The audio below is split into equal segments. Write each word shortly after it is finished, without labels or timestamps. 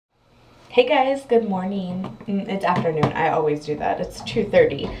Hey guys, good morning. It's afternoon. I always do that. It's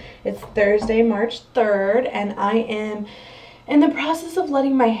 2:30. It's Thursday, March 3rd, and I am in the process of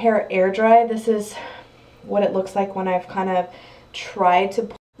letting my hair air dry. This is what it looks like when I've kind of tried to,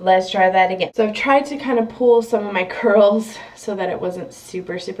 let's try that again. So I've tried to kind of pull some of my curls so that it wasn't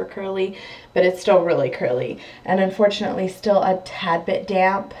super curly, but it's still really curly. And unfortunately still a tad bit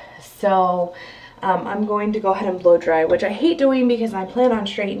damp. So I'm going to go ahead and blow dry, which I hate doing because I plan on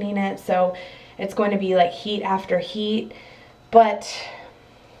straightening it. So it's going to be like heat after heat. But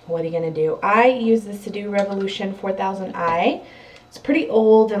what are you going to do? I use the To-Do Revolution 4000i. It's pretty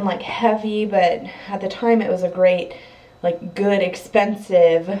old and like heavy, but at the time it was a great, like good,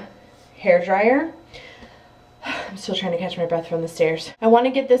 expensive hair dryer. I'm still trying to catch my breath from the stairs. I want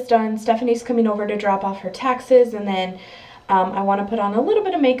to get this done. Stephanie's coming over to drop off her taxes, and then I want to put on a little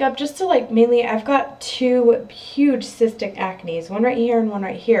bit of makeup just to like, mainly I've got two huge cystic acnes, one right here and one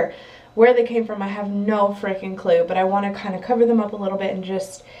right here. Where they came from I have no freaking clue, but I want to kind of cover them up a little bit and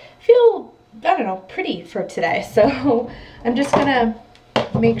just feel, I don't know, pretty for today. So I'm just gonna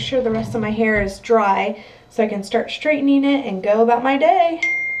make sure the rest of my hair is dry so I can start straightening it and go about my day.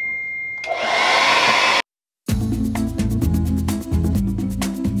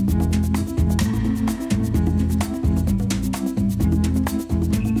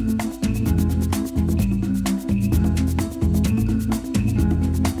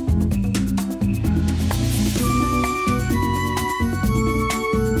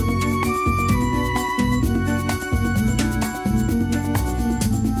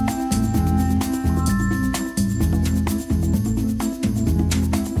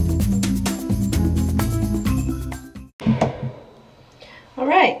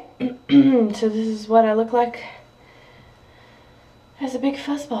 So this is what I look like as a big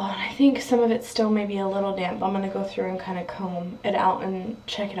fuzzball, and I think some of it's still maybe a little damp. I'm going to go through and kind of comb it out and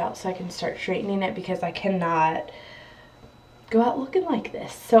check it out so I can start straightening it, because I cannot go out looking like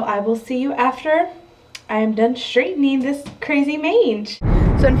this. So I will see you after I am done straightening this crazy mange.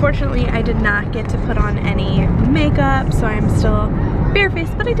 So unfortunately I did not get to put on any makeup, so I'm still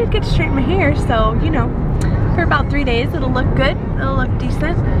barefaced, but I did get to straighten my hair, so you know, for about 3 days it'll look good, it'll look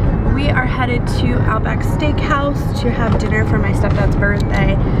decent. We are headed to Outback Steakhouse to have dinner for my stepdad's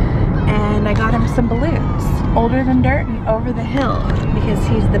birthday, and I got him some balloons, older than dirt and over the hill, because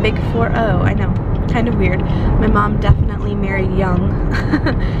he's the big 4-0. I know, kind of weird. My mom definitely married young,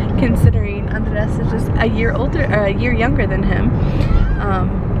 considering Andres is just a year older, or a year younger than him.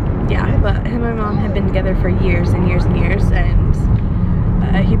 Yeah, but him and my mom have been together for years and years and years, and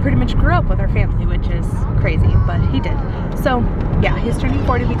he pretty much grew up with our family, which is crazy, but he did. So yeah, he's turning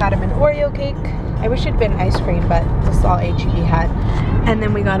 40. We got him an Oreo cake. I wish it'd been ice cream, but this is all HEB had. And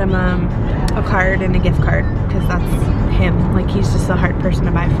then we got him a card and a gift card, because that's him. Like, he's just a hard person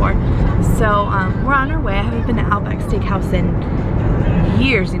to buy for. So we're on our way. I haven't been to Outback Steakhouse in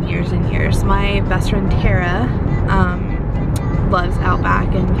years and years and years. My best friend Tara loves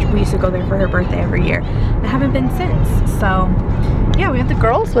Outback, and we used to go there for her birthday every year. I haven't been since. So yeah, we have the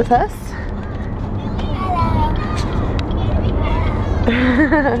girls with us.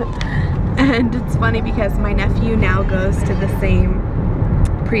 And it's funny because my nephew now goes to the same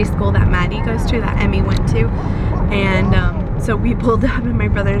preschool that Maddie goes to, that Emmy went to, and so we pulled up, and my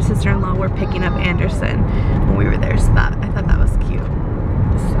brother and sister-in-law were picking up Anderson when we were there, so I thought that was cute.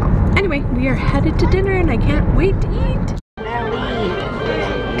 So anyway, we are headed to dinner, and I can't wait to eat.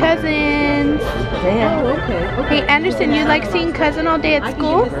 Cousins. Oh, okay. Hey Anderson, you like seeing cousin all day at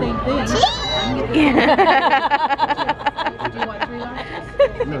school? I can get the same thing. Yeah. Do you want 3 larges?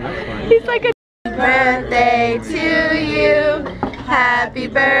 No, that's fine. He's like a birthday to you. Happy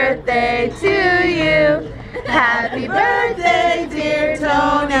birthday to you. Happy birthday, dear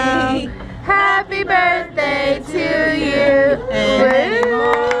Tony. Happy birthday to you.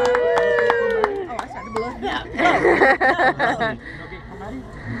 Oh, I started blowing up.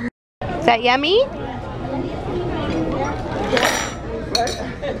 Is that yummy?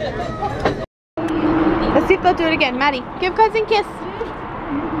 Let's see if they'll do it again. Maddie, give cousin kiss.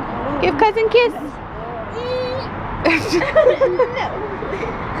 Give cousin kiss. Come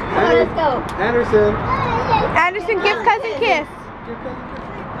on, let's go. Anderson. Anderson, give cousin kiss. Give cousin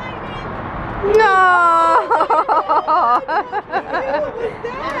No.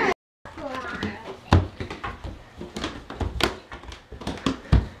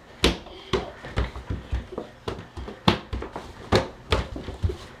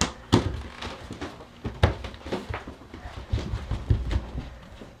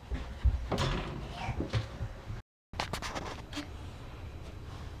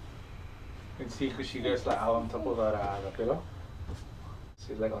 Sí, pues she goes la alam tapo la pelo. Sí.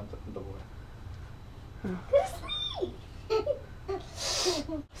 She's like on the board.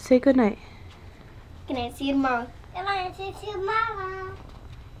 Say goodnight. Can I see you tomorrow? Can I see you tomorrow?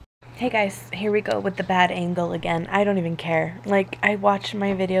 Hey guys, here we go with the bad angle again. I don't even care. Like, I watch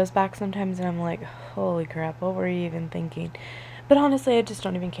my videos back sometimes and I'm like, holy crap, what were you even thinking? But honestly, I just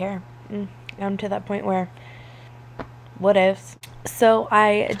don't even care. I'm to that point where, what ifs? So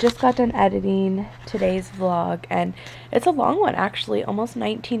I just got done editing today's vlog, and it's a long one actually, almost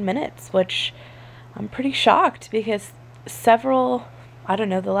 19 minutes, which I'm pretty shocked because several, I don't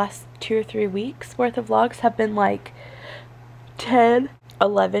know, the last 2 or 3 weeks worth of vlogs have been like 10,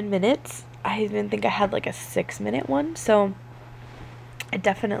 11 minutes. I even think I had like a 6-minute one, so it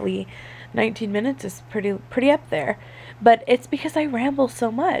definitely 19 minutes is pretty up there. But it's because I ramble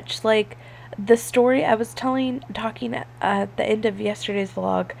so much. Like, the story I was talking at the end of yesterday's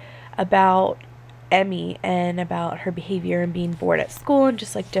vlog about Emmy and about her behavior and being bored at school and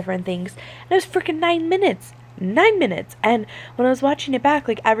just like different things, and it was freaking 9 minutes. 9 minutes. And when I was watching it back,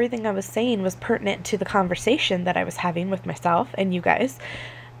 like, everything I was saying was pertinent to the conversation that I was having with myself and you guys,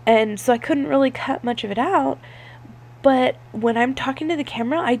 and so I couldn't really cut much of it out. But when I'm talking to the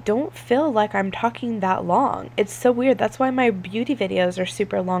camera, I don't feel like I'm talking that long. It's so weird. That's why my beauty videos are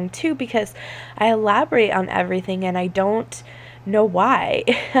super long too, because I elaborate on everything and I don't know why.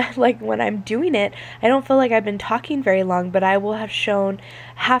 Like, when I'm doing it, I don't feel like I've been talking very long, but I will have shown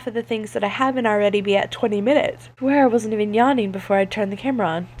half of the things that I haven't already be at 20 minutes. Where I wasn't even yawning before I turned the camera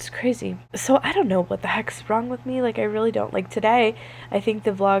on. It's crazy. So I don't know what the heck's wrong with me. Like, I really don't. Like, today, I think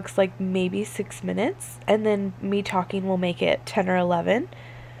the vlog's like maybe 6 minutes, and then me talking will make it 10 or 11.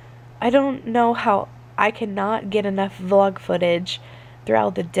 I don't know how I cannot get enough vlog footage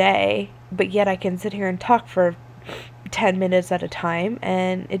throughout the day, but yet I can sit here and talk for 10 minutes at a time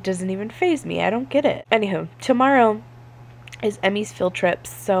and it doesn't even faze me. I don't get it. Anywho, tomorrow is Emmy's field trip,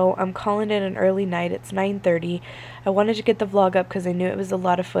 so I'm calling it an early night. It's 9:30. I wanted to get the vlog up because I knew it was a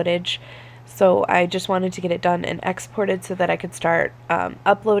lot of footage, so I just wanted to get it done and exported so that I could start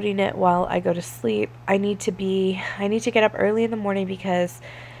uploading it while I go to sleep. I need to get up early in the morning because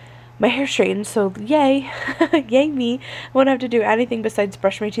my hair straightened, so yay. Yay me. I won't have to do anything besides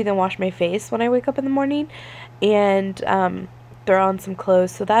brush my teeth and wash my face when I wake up in the morning, and throw on some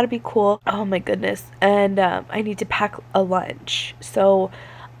clothes, so that'll be cool. Oh my goodness. And I need to pack a lunch. So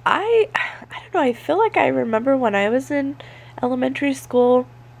I don't know, I feel like I remember when I was in elementary school,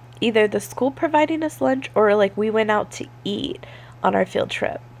 either the school providing us lunch or like we went out to eat on our field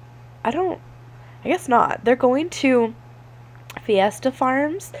trip. I guess not. They're going to Fiesta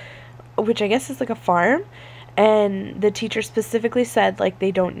Farms, which I guess is like a farm, and the teacher specifically said like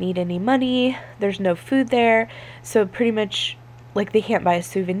they don't need any money, there's no food there, so pretty much like they can't buy a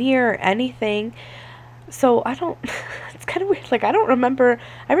souvenir or anything. So I don't it's kind of weird. Like, I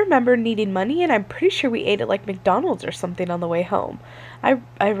remember needing money, and I'm pretty sure we ate at like McDonald's or something on the way home. I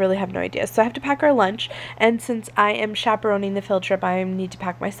really have no idea. So I have to pack our lunch, and since I am chaperoning the field trip, I need to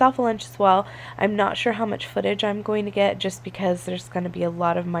pack myself a lunch as well. I'm not sure how much footage I'm going to get just because there's going to be a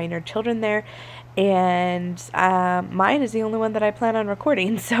lot of minor children there, and mine is the only one that I plan on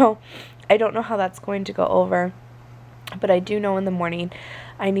recording, so I don't know how that's going to go over. But I do know in the morning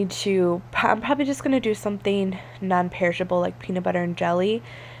I'm probably just going to do something non-perishable like peanut butter and jelly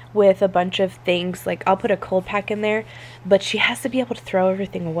with a bunch of things. Like, I'll put a cold pack in there, but she has to be able to throw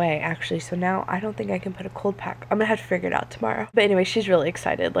everything away actually, so now I don't think I can put a cold pack. I'm gonna have to figure it out tomorrow. But anyway, she's really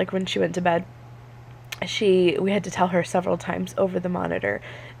excited. Like, when she went to bed, we had to tell her several times over the monitor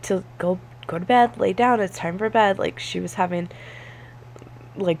to go to bed, lay down, it's time for bed. Like, she was having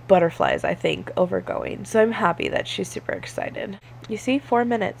like butterflies, I think, overgoing. So I'm happy that she's super excited. You see, 4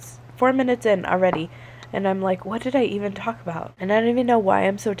 minutes in already, and I'm like, what did I even talk about? And I don't even know why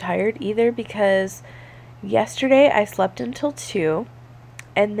I'm so tired either, because yesterday I slept until 2,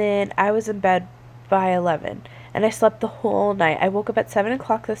 and then I was in bed by 11, and I slept the whole night. I woke up at 7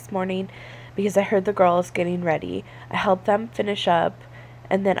 o'clock this morning because I heard the girls getting ready. I helped them finish up,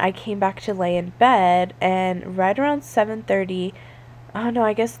 and then I came back to lay in bed, and right around 7:30, oh no,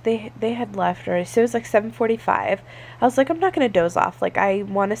 I guess they had left already, so it was like 7:45. I was like, I'm not going to doze off. Like, I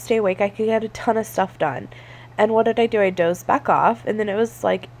want to stay awake. I could get a ton of stuff done. And what did I do? I dozed back off, and then it was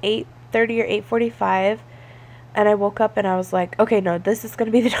like 8:30 or 8:45, and I woke up and I was like, okay, no, this is going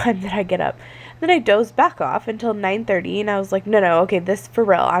to be the time that I get up. And then I dozed back off until 9:30, and I was like, no, okay, this for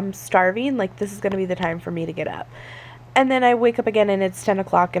real. I'm starving. Like, this is going to be the time for me to get up. And then I wake up again and it's 10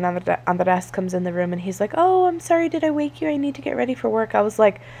 o'clock and Andres comes in the room and he's like, oh, I'm sorry, did I wake you? I need to get ready for work. I was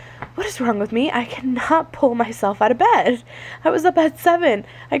like, what is wrong with me? I cannot pull myself out of bed. I was up at 7.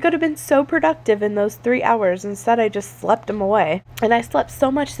 I could have been so productive in those 3 hours. Instead, I just slept them away. And I slept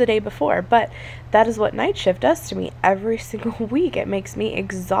so much the day before, but that is what night shift does to me every single week. It makes me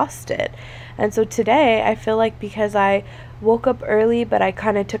exhausted. And so today, I feel like because I woke up early, but I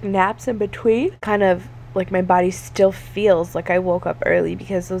kind of took naps in between, kind of like my body still feels like I woke up early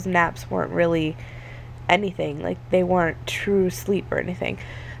because those naps weren't really anything. Like they weren't true sleep or anything.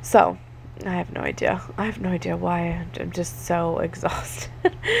 So I have no idea. I have no idea why. I'm just so exhausted.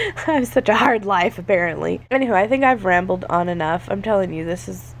 I have such a hard life, apparently. Anyway, I think I've rambled on enough. I'm telling you,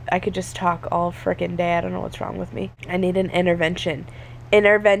 I could just talk all frickin' day. I don't know what's wrong with me. I need an intervention.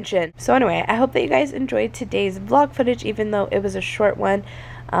 So anyway, I hope that you guys enjoyed today's vlog footage, even though it was a short one.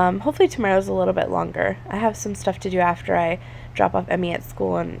 Hopefully tomorrow's a little bit longer. I have some stuff to do after I drop off Emmy at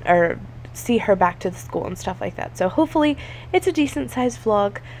school or see her back to the school and stuff like that. So hopefully it's a decent sized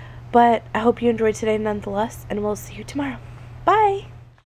vlog, but I hope you enjoyed today nonetheless, and we'll see you tomorrow. Bye!